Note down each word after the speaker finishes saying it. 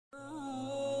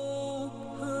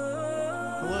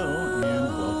Hello and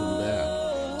welcome back.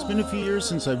 It's been a few years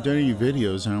since I've done any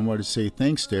videos, and I want to say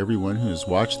thanks to everyone who has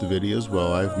watched the videos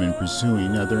while I've been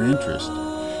pursuing other interests.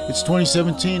 It's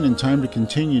 2017 and time to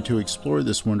continue to explore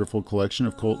this wonderful collection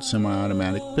of Colt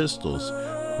semi-automatic pistols.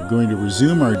 We're going to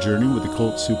resume our journey with the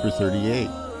Colt Super 38.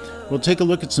 We'll take a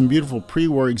look at some beautiful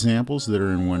pre-war examples that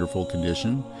are in wonderful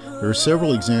condition. There are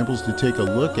several examples to take a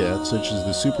look at, such as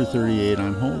the Super 38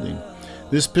 I'm holding.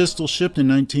 This pistol shipped in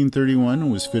 1931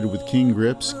 and was fitted with King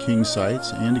grips, King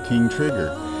sights, and a King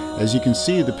trigger. As you can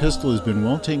see, the pistol has been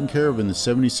well taken care of in the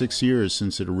 76 years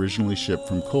since it originally shipped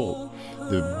from Colt.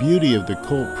 The beauty of the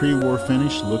Colt pre-war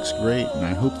finish looks great, and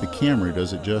I hope the camera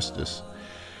does it justice.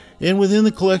 And within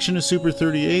the collection of Super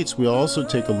 38s, we'll also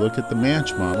take a look at the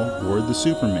match model, or the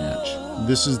Super Match.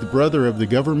 This is the brother of the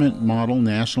government model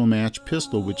National Match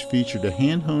pistol, which featured a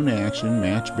hand-honed action,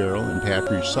 match barrel, and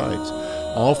patridge sights,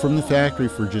 all from the factory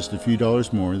for just a few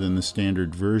dollars more than the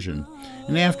standard version.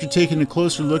 And after taking a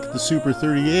closer look at the Super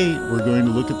 38, we're going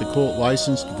to look at the Colt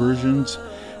licensed versions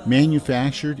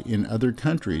manufactured in other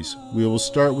countries. We will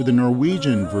start with the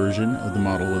Norwegian version of the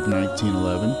model of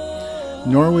 1911.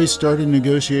 Norway started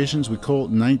negotiations with Colt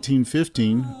in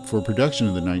 1915 for production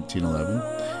of the 1911,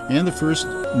 and the first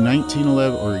Norwegian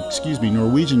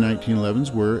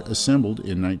 1911s were assembled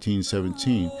in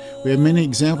 1917. We have many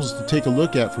examples to take a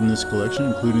look at from this collection,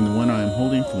 including the one I am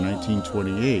holding from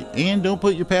 1928. And don't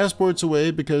put your passports away,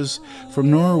 because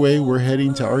from Norway we're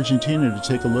heading to Argentina to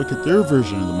take a look at their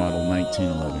version of the model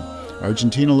 1911.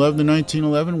 Argentina loved the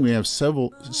 1911. We have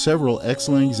several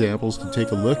excellent examples to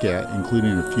take a look at,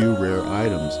 including a few rare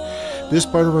items. This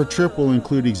part of our trip will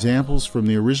include examples from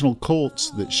the original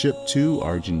Colts that shipped to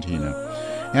Argentina.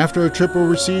 After our trip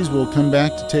overseas, we'll come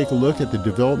back to take a look at the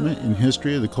development and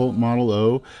history of the Colt Model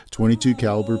O 22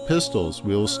 caliber pistols.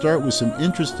 We will start with some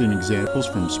interesting examples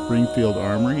from Springfield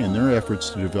Armory and their efforts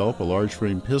to develop a large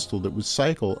frame pistol that would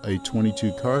cycle a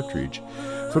 22 cartridge.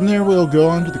 From there, we'll go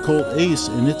on to the Colt Ace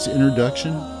and its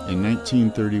introduction in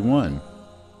 1931.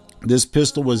 This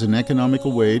pistol was an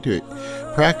economical way to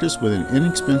practice with an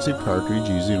inexpensive cartridge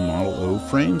using a Model O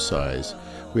frame size.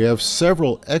 We have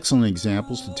several excellent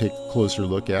examples to take a closer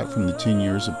look at from the 10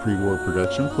 years of pre-war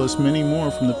production, plus many more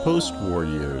from the post-war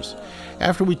years.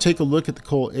 After we take a look at the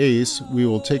Colt Ace, we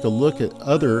will take a look at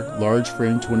other large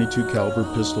frame 22 caliber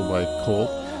pistol by Colt,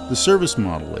 the Service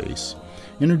Model Ace.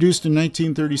 Introduced in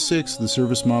 1936, the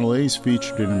Service Model Ace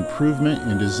featured an improvement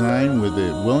in design with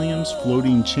a Williams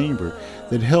floating chamber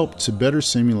that helped to better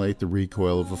simulate the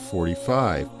recoil of a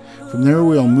 .45. From there,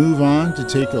 we'll move on to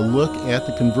take a look at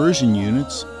the conversion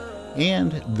units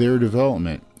and their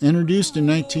development. Introduced in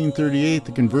 1938,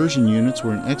 the conversion units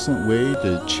were an excellent way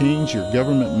to change your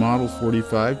government Model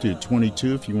 45 to a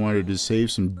 22 if you wanted to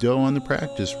save some dough on the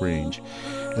practice range.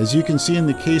 As you can see in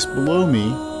the case below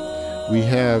me, we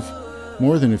have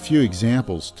more than a few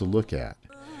examples to look at.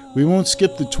 We won't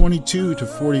skip the 22 to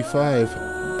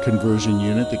 45 conversion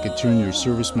unit that could turn your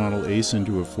Service Model Ace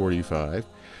into a 45.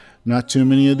 Not too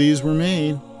many of these were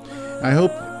made. I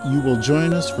hope you will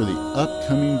join us for the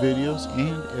upcoming videos,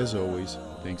 and as always,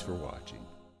 thanks for watching.